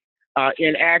recently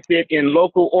enacted in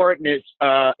local ordinance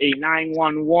a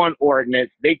 911 ordinance.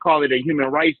 They call it a human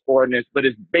rights ordinance, but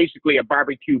it's basically a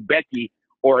barbecue Becky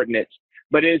ordinance.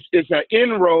 But it's an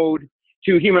inroad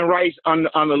to human rights on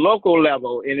the local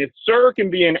level. And if CERD can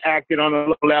be enacted on a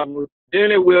local level, then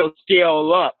it will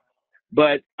scale up.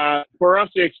 But for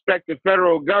us to expect the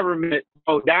federal government to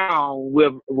go down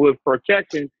with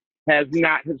protection has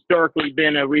not historically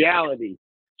been a reality.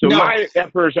 So No. my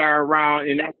efforts are around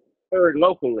enacting CERD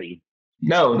locally.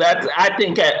 No, I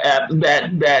think that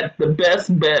the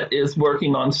best bet is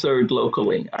working on CERD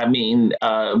locally. I mean,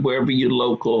 wherever you're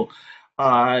local.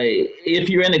 If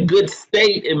you're in a good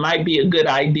state, it might be a good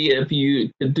idea if you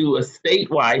to do a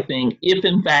statewide thing, if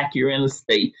in fact you're in a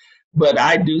state. But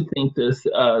I do think this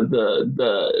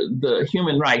the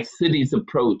human rights cities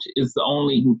approach is the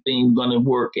only thing going to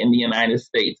work in the United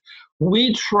States.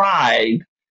 We tried.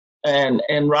 And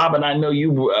Robin, I know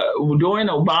you during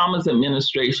Obama's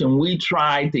administration, we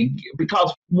tried to,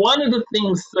 because one of the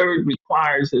things CERD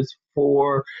requires is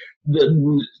for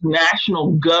the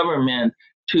national government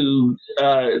to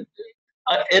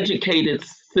educate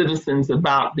its citizens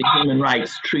about the human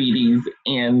rights treaties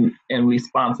and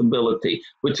responsibility,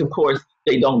 which of course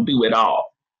they don't do at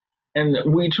all. And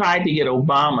we tried to get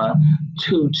Obama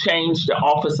to change the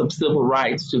Office of Civil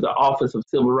Rights to the Office of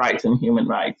Civil Rights and Human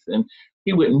Rights, and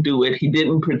he wouldn't do it. He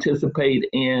didn't participate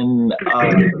in.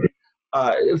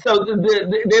 So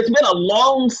there's been a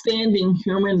long-standing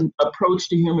human approach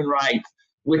to human rights,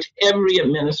 which every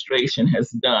administration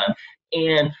has done,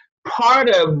 and part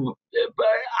of.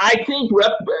 I think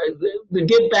to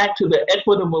get back to the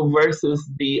equitable versus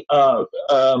the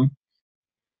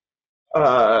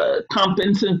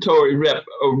compensatory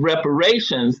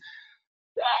reparations.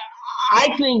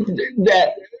 I think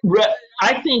that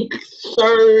I think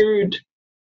CERD.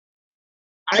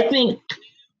 I think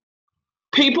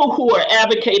people who are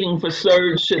advocating for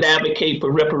CERD should advocate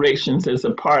for reparations as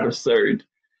a part of CERD.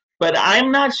 But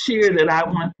I'm not sure that I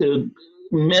want to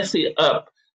mess it up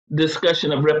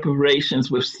discussion of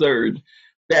reparations with CERD.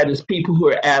 That is, people who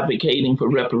are advocating for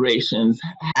reparations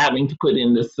having to put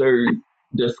in the CERD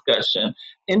discussion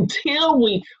until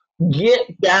we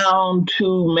get down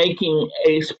to making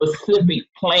a specific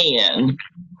plan.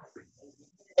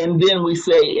 And then we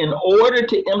say, in order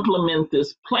to implement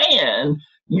this plan,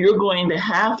 you're going to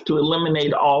have to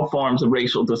eliminate all forms of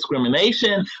racial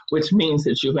discrimination, which means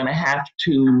that you're going to have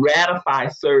to ratify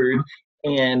CERD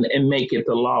and make it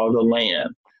the law of the land.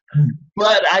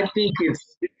 But I think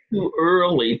it's too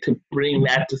early to bring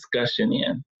that discussion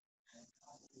in.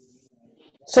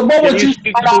 So what Can would you you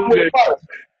speak start off to with the first?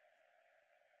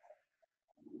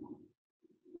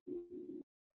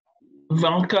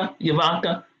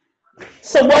 Ivanka?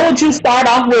 So what would you start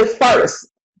off with first?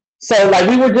 So like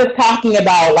we were just talking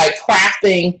about like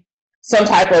crafting some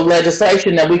type of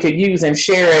legislation that we could use and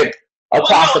share it Well, no,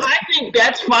 across the. I think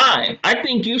that's fine. I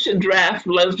think you should draft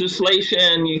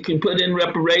legislation. You can put in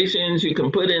reparations. You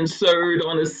can put in CERD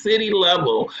on a city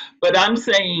level. But I'm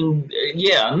saying,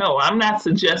 yeah, no, I'm not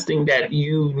suggesting that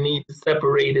you need to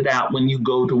separate it out when you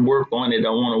go to work on it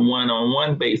on a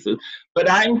one-on-one basis. But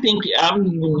I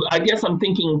guess I'm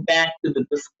thinking back to the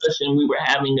discussion we were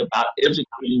having about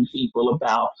educating people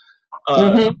about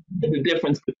uh, Mm-hmm. the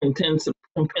difference between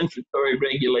compensatory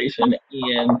regulation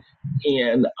and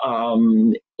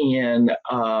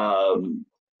uh,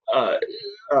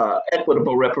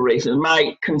 equitable reparations.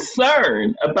 My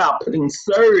concern about putting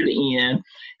CERD in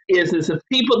is if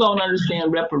people don't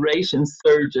understand reparations,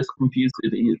 CERD just confuses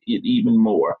it even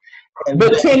more. And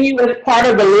But can you, as part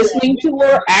of the listening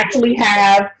tour, actually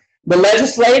have the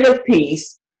legislative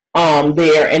piece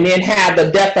there, and then have the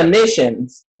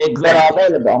definitions that are exactly.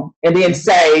 available, and then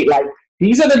say like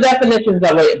these are the definitions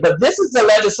of it, but this is the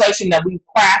legislation that we've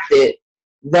crafted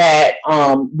that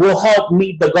will help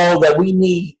meet the goal that we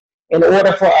need in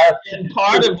order for us And to.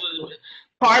 part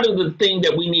of the thing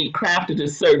that we need crafted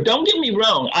is CERD. Don't get me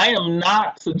wrong. I am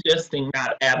not suggesting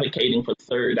not advocating for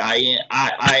CERD. I am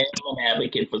an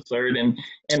advocate for CERD,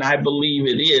 and I believe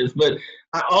it is. But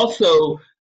I also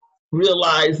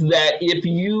realize that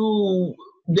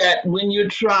when you're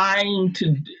trying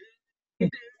to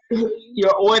if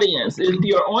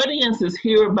your audience is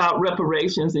here about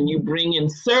reparations and you bring in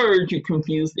CERD, you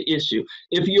confuse the issue.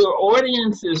 If your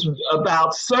audience is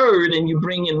about CERD and you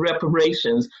bring in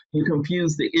reparations, you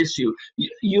confuse the issue.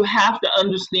 You have to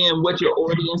understand what your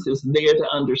audience is there to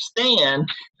understand,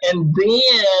 and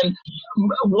then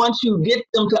once you get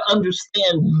them to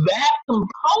understand that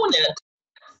component,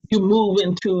 you move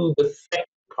into the second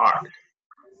part.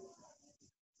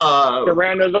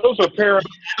 Miranda? Those are I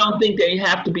don't think they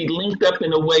have to be linked up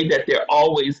in a way that they're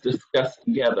always discussed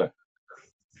together.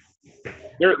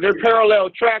 they're parallel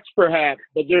tracks, perhaps,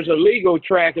 but there's a legal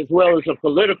track as well as a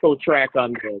political track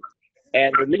on this.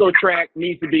 And the legal track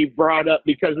needs to be brought up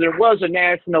because there was a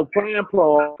national plan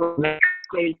for the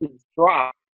state to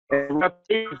drop, and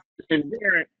reparations is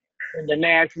inherent in the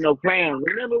national plan.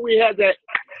 Remember, we had that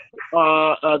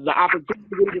the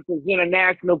opportunity to present a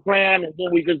national plan, and then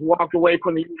we just walked away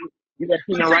from the U.S.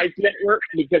 Human Rights Network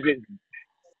because there's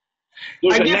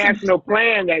a national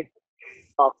plan that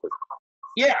offered.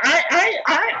 Yeah,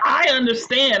 I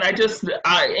understand.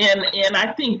 And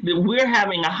I think that we're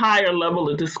having a higher level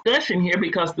of discussion here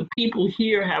because the people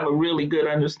here have a really good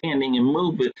understanding and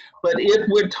move it. But if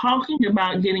we're talking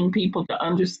about getting people to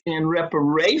understand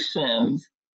reparations,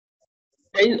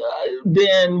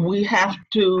 then we have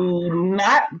to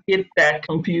not get that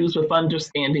confused with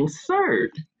understanding CERD.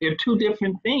 They're two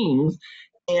different things,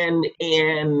 and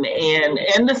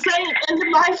the same and the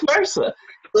vice versa.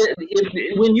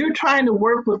 When you're trying to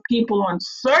work with people on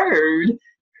CERD,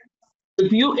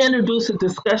 if you introduce a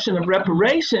discussion of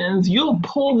reparations, you'll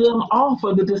pull them off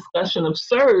of the discussion of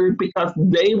CERD because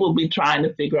they will be trying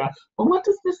to figure out, well, what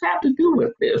does this have to do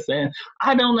with this? And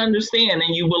I don't understand,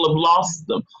 and you will have lost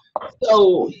them.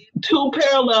 So two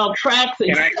parallel tracks,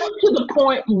 except to the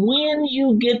point when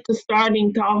you get to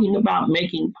starting talking about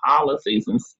making policies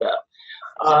and stuff.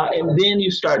 And then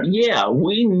you start, yeah,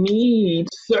 we need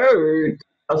CERD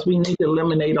because we need to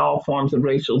eliminate all forms of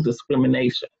racial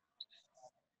discrimination.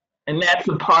 And that's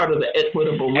a part of the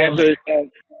equitable remedy.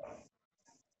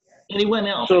 Anyone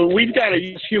else? So we've got to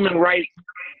use human rights.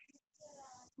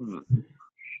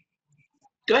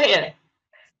 Go ahead.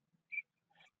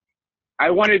 I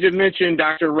wanted to mention,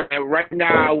 Dr. Right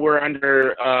now we're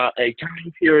under a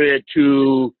time period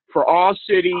for all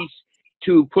cities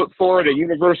to put forward a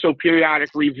universal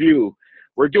periodic review.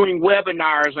 We're doing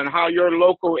webinars on how your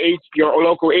local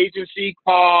agency,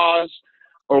 cause,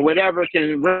 or whatever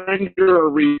can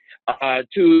render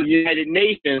to the United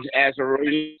Nations as a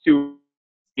relates to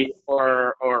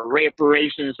or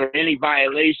reparations or any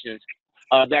violations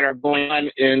that are going on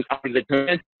under the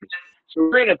convention. So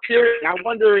we're in a period. I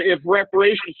wonder if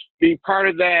reparations should be part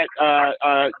of that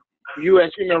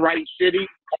U.S. Human Rights City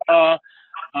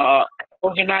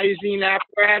organizing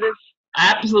apparatus.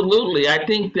 Absolutely, I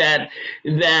think that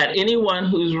anyone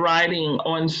who's writing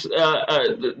on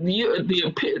the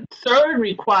CERD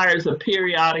requires a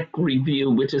periodic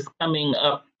review, which is coming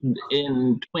up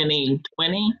in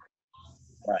 2020.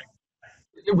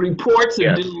 Reports are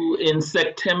Yes. due in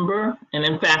September, and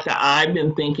in fact, I've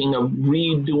been thinking of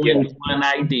redoing the one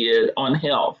I did on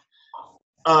health.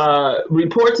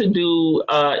 Reports are due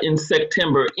in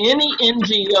September. Any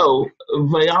NGO,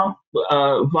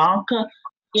 Vanka,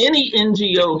 any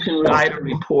NGO can write a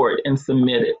report and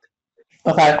submit it.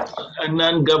 Okay. A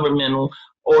non-governmental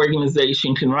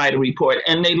organization can write a report,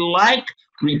 and they like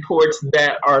reports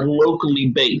that are locally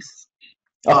based,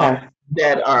 Okay.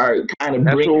 that are kind of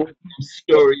That's bringing cool.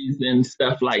 stories and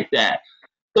stuff like that.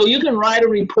 So you can write a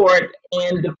report,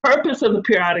 and the purpose of the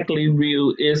periodic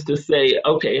review is to say,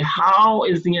 okay, how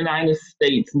is the United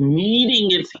States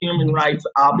meeting its human rights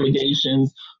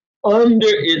obligations under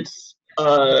its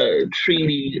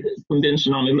treaty,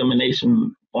 Convention on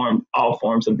Elimination of all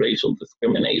forms of racial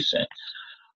discrimination?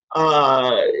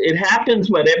 It happens,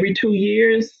 what, every 2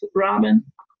 years, Robin?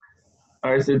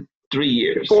 Or is it 3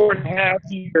 years? 4.5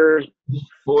 years.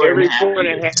 Four and a Every half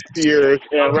 4.5 years. years,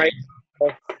 and right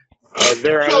now,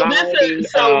 they're So allowing. this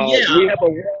is, so yeah. We have a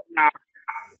war now.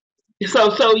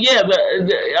 So yeah,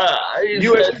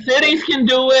 US cities can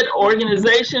do it,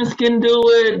 organizations can do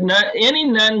it. Any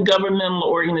non-governmental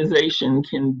organization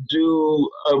can do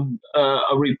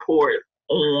a report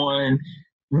on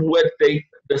what the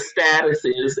status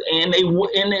is, and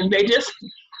they just,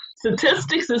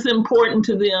 statistics is important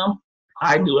to them.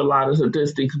 I do a lot of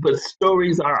statistics, but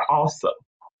stories are also.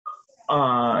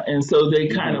 And so they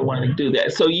kind of want to do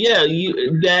that. So yeah,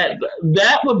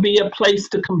 that would be a place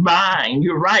to combine.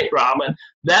 You're right, Robin.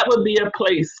 That would be a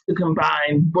place to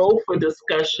combine both a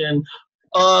discussion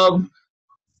of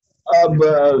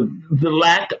the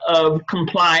lack of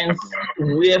compliance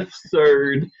with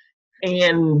CERD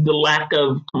and the lack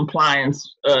of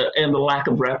compliance and the lack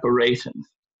of reparations.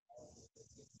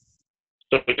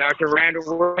 So, Dr.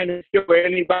 Randall, we're going to show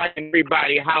anybody and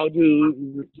everybody how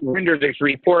to render this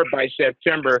report by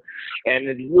September. And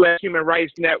the U.S. Human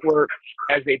Rights Network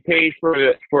has a page for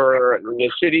the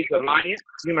Cities Alliance,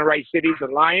 Human Rights Cities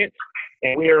Alliance.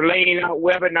 And we are laying out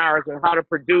webinars on how to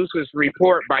produce this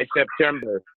report by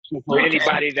September. So for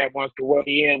anybody that wants to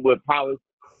weigh in with policy.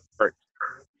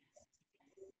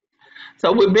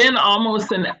 So we've been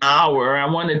almost an hour. I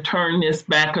want to turn this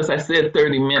back because I said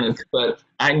 30 minutes, but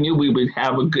I knew we would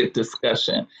have a good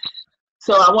discussion.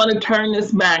 So I want to turn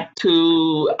this back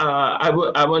to, I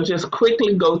will just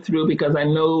quickly go through because I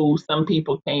know some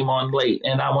people came on late,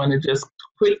 and I want to just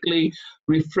quickly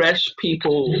refresh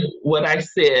people what I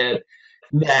said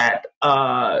that,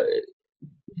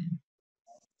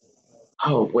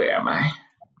 where am I?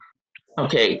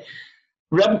 Okay.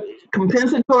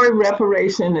 Compensatory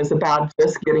reparation is about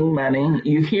just getting money.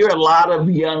 You hear a lot of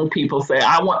young people say,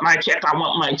 I want my check, I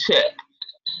want my check.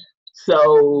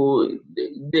 So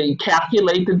they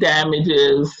calculate the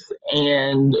damages,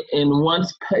 and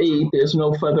once paid, there's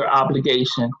no further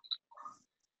obligation.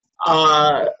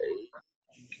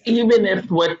 Even if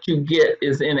what you get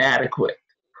is inadequate,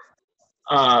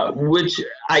 which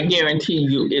I guarantee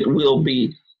you it will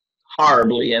be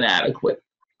horribly inadequate.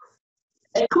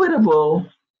 Equitable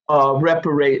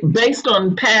based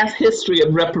on past history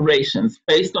of reparations,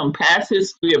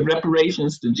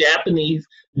 to Japanese,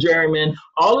 German,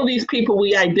 all of these people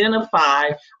we identify,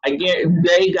 again,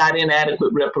 they got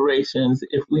inadequate reparations.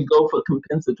 If we go for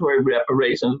compensatory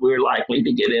reparations, we're likely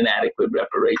to get inadequate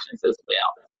reparations as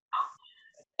well.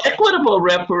 Equitable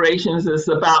reparations is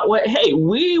about what, hey,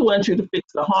 we want you to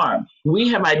fix the harm. We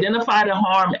have identified a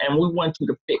harm and we want you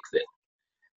to fix it.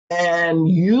 And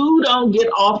you don't get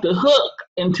off the hook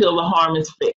until the harm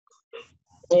is fixed.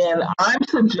 And I'm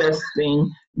suggesting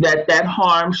that that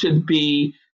harm should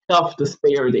be health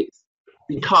disparities,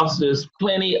 because there's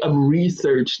plenty of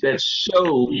research that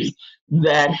shows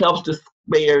that health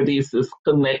disparities is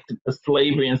connected to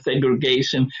slavery and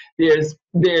segregation. There's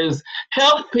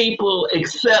health people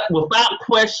accept without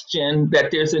question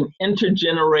that there's an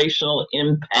intergenerational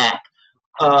impact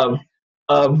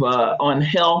on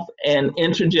health and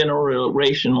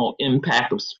intergenerational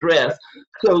impact of stress.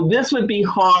 So this would be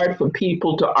hard for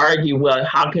people to argue, well,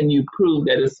 how can you prove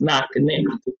that it's not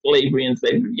connected to slavery and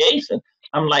segregation?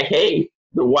 I'm like, hey,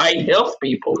 the white health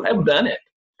people have done it.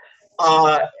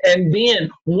 And then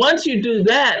once you do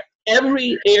that,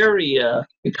 every area,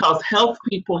 because health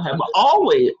people have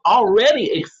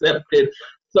already accepted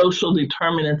social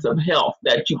determinants of health,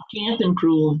 that you can't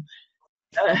improve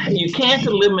you can't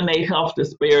eliminate health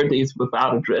disparities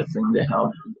without addressing the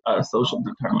health social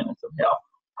determinants of health.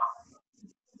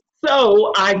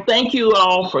 So I thank you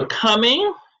all for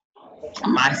coming.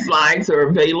 My slides are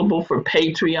available for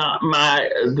Patreon.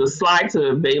 The slides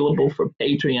are available for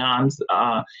Patreons,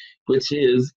 which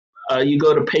is you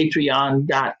go to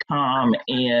patreon.com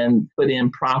and put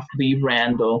in Prof. V.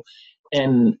 Randall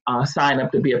and sign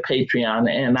up to be a Patreon.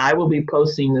 And I will be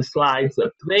posting the slides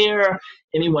up there.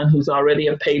 Anyone who's already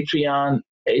a patron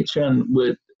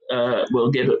will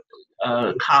get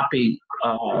a copy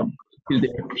to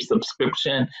their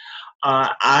subscription.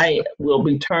 I will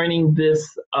be turning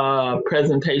this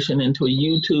presentation into a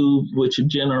YouTube, which a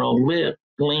general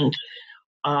link.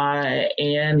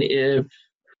 And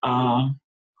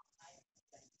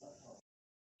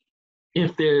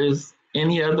if there's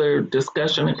any other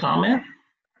discussion or comment.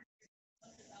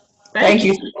 Thank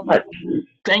you so much.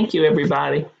 Thank you,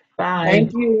 everybody. Bye.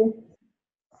 Thank you.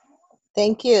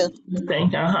 Thank you.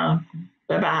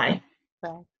 Bye-bye.